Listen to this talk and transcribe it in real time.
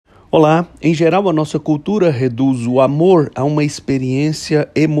Olá, em geral a nossa cultura reduz o amor a uma experiência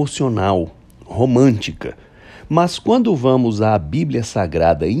emocional, romântica. Mas quando vamos à Bíblia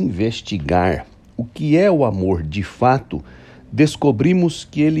Sagrada investigar o que é o amor de fato, descobrimos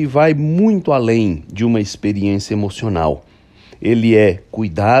que ele vai muito além de uma experiência emocional. Ele é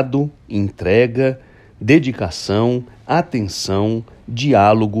cuidado, entrega, dedicação, atenção,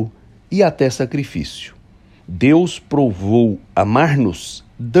 diálogo e até sacrifício. Deus provou amar-nos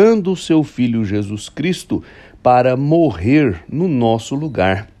dando o seu Filho Jesus Cristo para morrer no nosso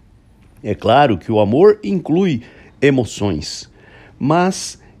lugar. É claro que o amor inclui emoções,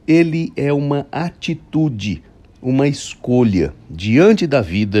 mas ele é uma atitude, uma escolha diante da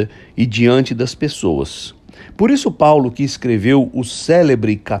vida e diante das pessoas. Por isso Paulo, que escreveu o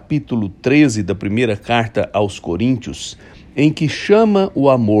célebre capítulo 13 da primeira carta aos Coríntios, em que chama o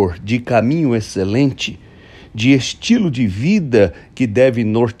amor de caminho excelente, de estilo de vida que deve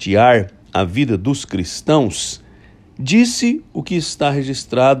nortear a vida dos cristãos, disse o que está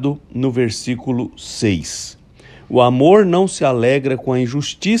registrado no versículo 6. O amor não se alegra com a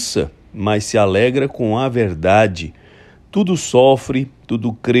injustiça, mas se alegra com a verdade. Tudo sofre,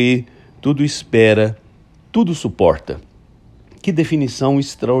 tudo crê, tudo espera, tudo suporta. Que definição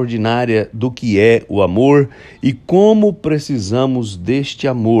extraordinária do que é o amor e como precisamos deste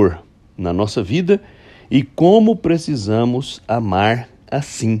amor na nossa vida e como precisamos amar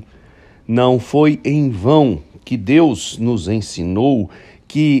assim. Não foi em vão que Deus nos ensinou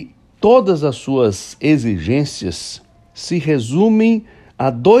que todas as suas exigências se resumem a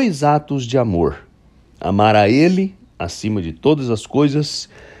 2 atos de amor: amar a Ele acima de todas as coisas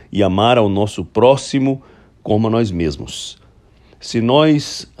e amar ao nosso próximo como a nós mesmos. Se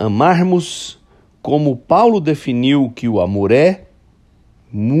nós amarmos como Paulo definiu que o amor é,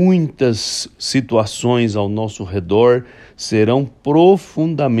 muitas situações ao nosso redor serão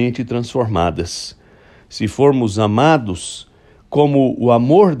profundamente transformadas. Se formos amados como o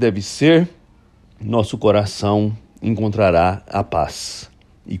amor deve ser, nosso coração encontrará a paz.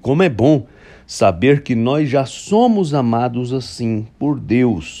 E como é bom saber que nós já somos amados assim por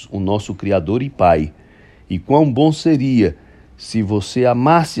Deus, o nosso Criador e Pai. E quão bom seria se você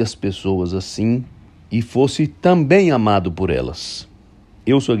amasse as pessoas assim e fosse também amado por elas.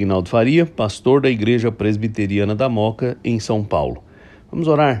 Eu sou Aguinaldo Faria, pastor da Igreja Presbiteriana da Moca, em São Paulo. Vamos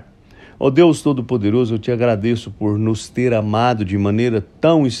orar? Ó Deus Todo-Poderoso, eu te agradeço por nos ter amado de maneira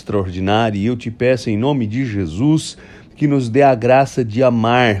tão extraordinária e eu te peço em nome de Jesus que nos dê a graça de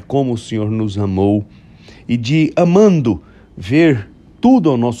amar como o Senhor nos amou e de, amando, ver tudo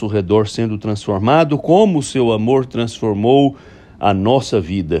ao nosso redor sendo transformado como o seu amor transformou a nossa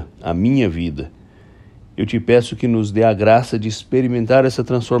vida, a minha vida. Eu te peço que nos dê a graça de experimentar essa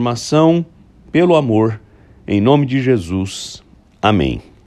transformação pelo amor. Em nome de Jesus. Amém.